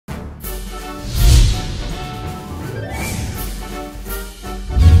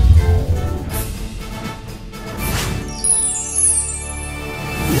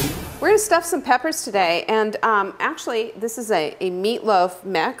stuff some peppers today, and actually this is a meatloaf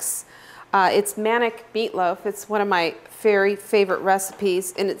mix. It's manic meatloaf. It's one of my very favorite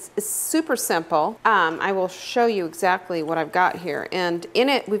recipes, and it's super simple. I will show you exactly what I've got here. And in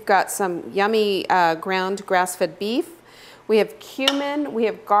it, we've got some yummy ground grass-fed beef. We have cumin, we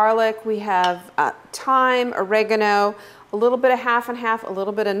have garlic, we have thyme, oregano, a little bit of half and half, a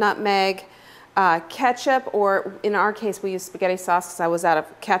little bit of nutmeg, ketchup, or in our case, we use spaghetti sauce because I was out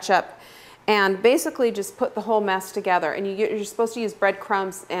of ketchup. And basically just put the whole mess together. And you're supposed to use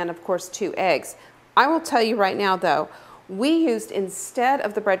breadcrumbs and, of course, 2 eggs. I will tell you right now, though, we used, instead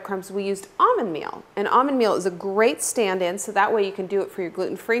of the breadcrumbs, we used almond meal. And almond meal is a great stand-in, so that way you can do it for your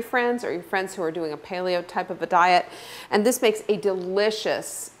gluten-free friends or your friends who are doing a paleo type of a diet. And this makes a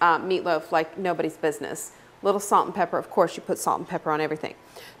delicious meatloaf like nobody's business. Little salt and pepper. Of course, you put salt and pepper on everything.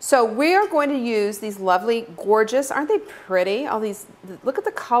 So we are going to use these lovely, gorgeous, aren't they pretty? All these, look at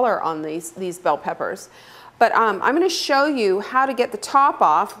the color on these bell peppers. But I'm going to show you how to get the top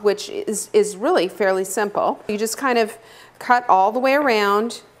off, which is really fairly simple. You just kind of cut all the way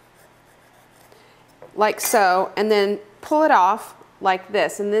around, like so, and then pull it off like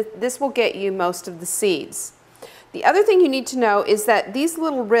this. And this will get you most of the seeds. The other thing you need to know is that these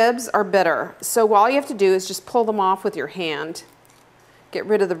little ribs are bitter. So all you have to do is just pull them off with your hand. Get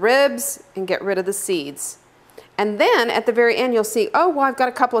rid of the ribs and get rid of the seeds. And then at the very end you'll see, oh, well, I've got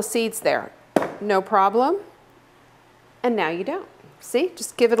a couple of seeds there. No problem. And now you don't. See?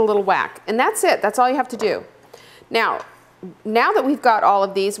 Just give it a little whack. And that's it. That's all you have to do. Now that we've got all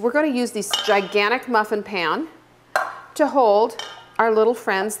of these, we're going to use this gigantic muffin pan to hold our little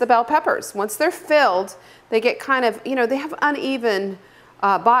friends, the bell peppers. Once they're filled, they get kind of, you know, they have uneven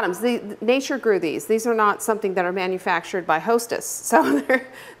bottoms. Nature grew these. These are not something that are manufactured by Hostess. So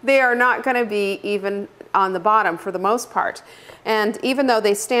they are not going to be even on the bottom for the most part. And even though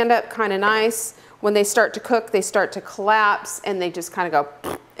they stand up kind of nice, when they start to cook, they start to collapse and they just kind of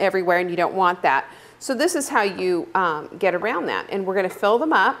go everywhere, and you don't want that. So this is how you get around that. And we're going to fill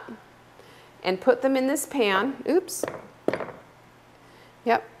them up and put them in this pan. Oops.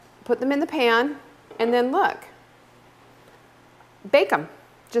 Yep. Put them in the pan. And then look, bake them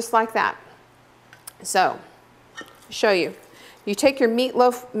just like that. So, show you. You take your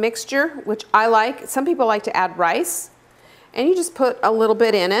meatloaf mixture, which I like. Some people like to add rice, and you just put a little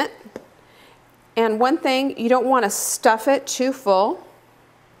bit in it. And one thing, you don't want to stuff it too full.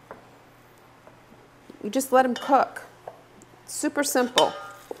 You just let them cook. Super simple.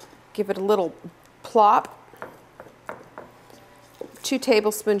 Give it a little plop. 2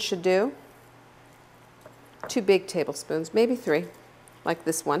 tablespoons should do. 2 big tablespoons, maybe 3, like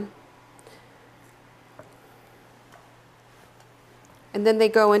this one. And then they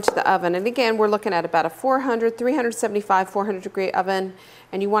go into the oven. And again, we're looking at about a 375, 400 degree oven.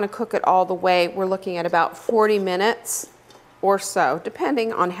 And you want to cook it all the way. We're looking at about 40 minutes or so,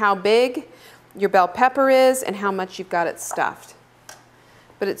 depending on how big your bell pepper is and how much you've got it stuffed.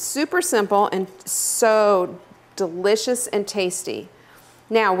 But it's super simple and so delicious and tasty.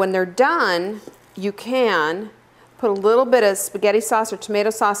 Now, when they're done, you can put a little bit of spaghetti sauce or tomato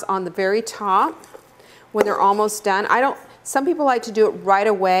sauce on the very top when they're almost done. Some people like to do it right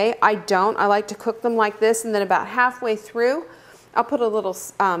away. I don't. I like to cook them like this, and then about halfway through, I'll put a little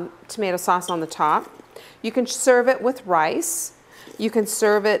tomato sauce on the top. You can serve it with rice. You can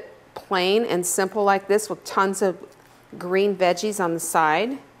serve it plain and simple like this with tons of green veggies on the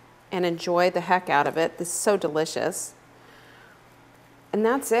side and enjoy the heck out of it. This is so delicious. And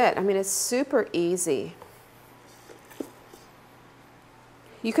that's it. I mean, it's super easy.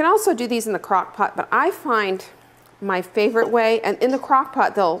 You can also do these in the crock pot, but I find my favorite way, and in the crock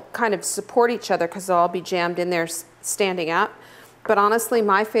pot they'll kind of support each other because they'll all be jammed in there standing up. But honestly,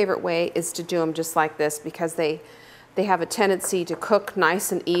 my favorite way is to do them just like this because they have a tendency to cook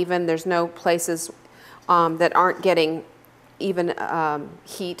nice and even. There's no places that aren't getting even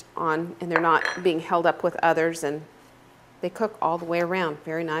heat on, and they're not being held up with others, and they cook all the way around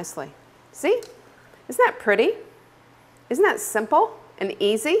very nicely. See? Isn't that pretty? Isn't that simple and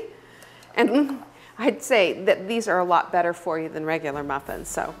easy? And I'd say that these are a lot better for you than regular muffins.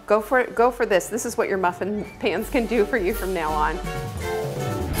 So go for it. Go for this. This is what your muffin pans can do for you from now on.